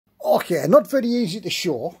Okay, not very easy to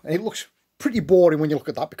show, and it looks pretty boring when you look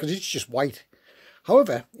at that because it's just white.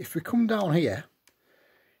 However, if we come down here,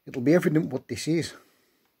 it'll be evident what this is.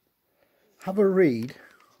 Have a read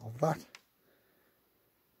of that.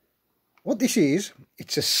 What this is,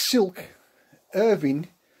 it's a silk Irvin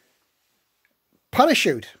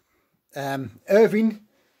parachute. Irvin,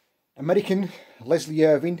 American Leslie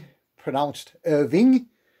Irvin, pronounced Irving.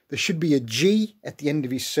 There should be a G at the end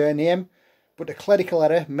of his surname, but a clerical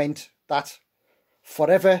error meant that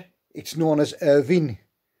forever it's known as Irvin,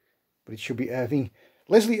 but it should be Irving.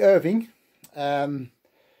 Leslie Irving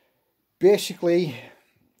basically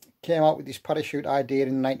came out with this parachute idea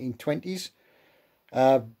in the 1920s.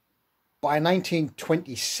 By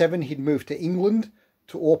 1927 he'd moved to England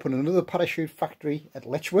to open another parachute factory at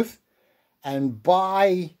Letchworth, and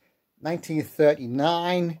by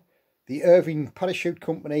 1939 the Irvin Parachute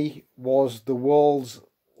Company was the world's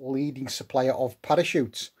leading supplier of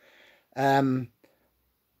parachutes.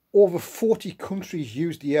 Over 40 countries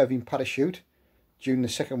used the Irvin parachute during the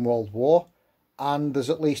Second World War, and there's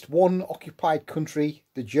at least one occupied country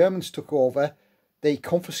the Germans took over. They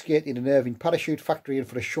confiscated an Irvin parachute factory and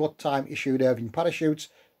for a short time issued Irvin parachutes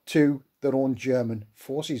to their own German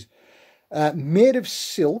forces. Made of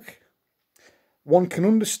silk, one can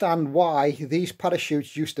understand why these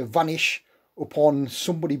parachutes used to vanish upon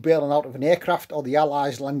somebody bailing out of an aircraft or the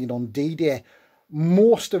Allies landing on D-Day.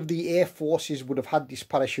 Most of the air forces would have had this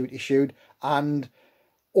parachute issued, and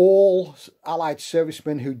all Allied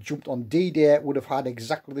servicemen who jumped on D-Day would have had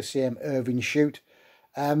exactly the same Irvin chute.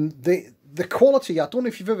 The quality, I don't know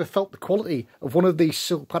if you've ever felt the quality of one of these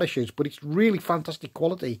silk parachutes, but it's really fantastic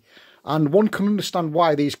quality, and one can understand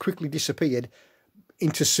why these quickly disappeared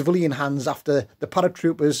into civilian hands after the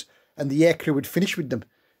paratroopers and the aircrew had finished with them.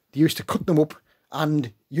 They used to cut them up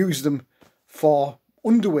and use them for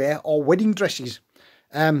underwear or wedding dresses.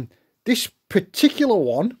 This particular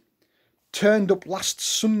one turned up last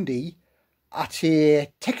Sunday at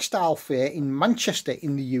a textile fair in Manchester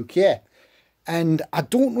in the UK. And I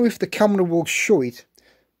don't know if the camera will show it,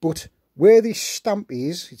 but where this stamp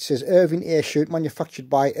is, it says Irvin Airchute, manufactured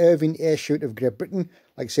by Irvin Airchute of Great Britain.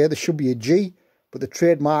 Like I say, there should be a G, but the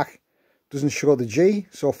trademark doesn't show the G,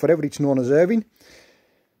 so forever it's known as Irvin.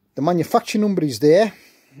 The manufacturer number is there,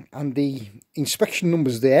 and the inspection number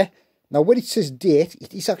is there. Now, where it says date,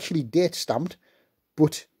 it is actually date stamped,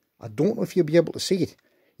 but I don't know if you'll be able to see it.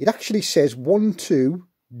 It actually says 1/2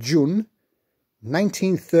 June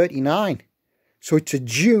 1939. So it's a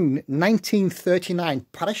June 1939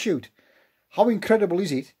 parachute. How incredible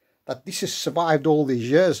is it that this has survived all these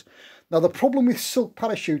years? Now, the problem with silk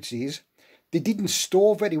parachutes is they didn't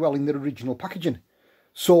store very well in their original packaging.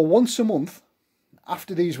 So once a month,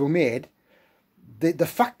 after these were made, the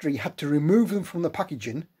factory had to remove them from the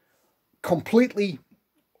packaging, completely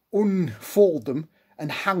unfold them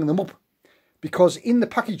and hang them up. Because in the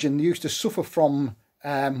packaging, they used to suffer from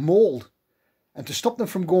mould. And to stop them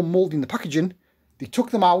from going mould in the packaging, they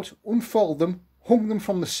took them out, unfolded them, hung them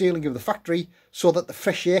from the ceiling of the factory so that the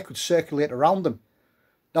fresh air could circulate around them.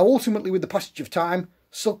 Now, ultimately, with the passage of time,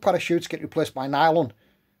 silk parachutes get replaced by nylon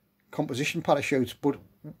composition parachutes. But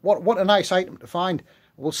what a nice item to find.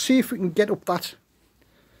 We'll see if we can get up that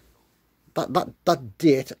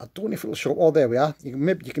date. I don't know if it'll show up. Oh, there we are. You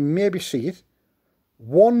can maybe see it.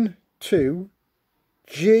 1/2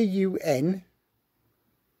 JUN.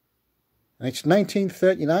 And it's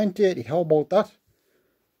 1939 dated. How about that?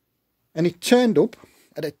 And it turned up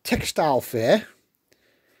at a textile fair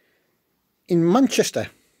in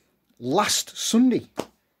Manchester last Sunday.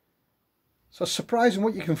 So surprising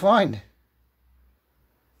what you can find.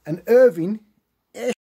 An Irvin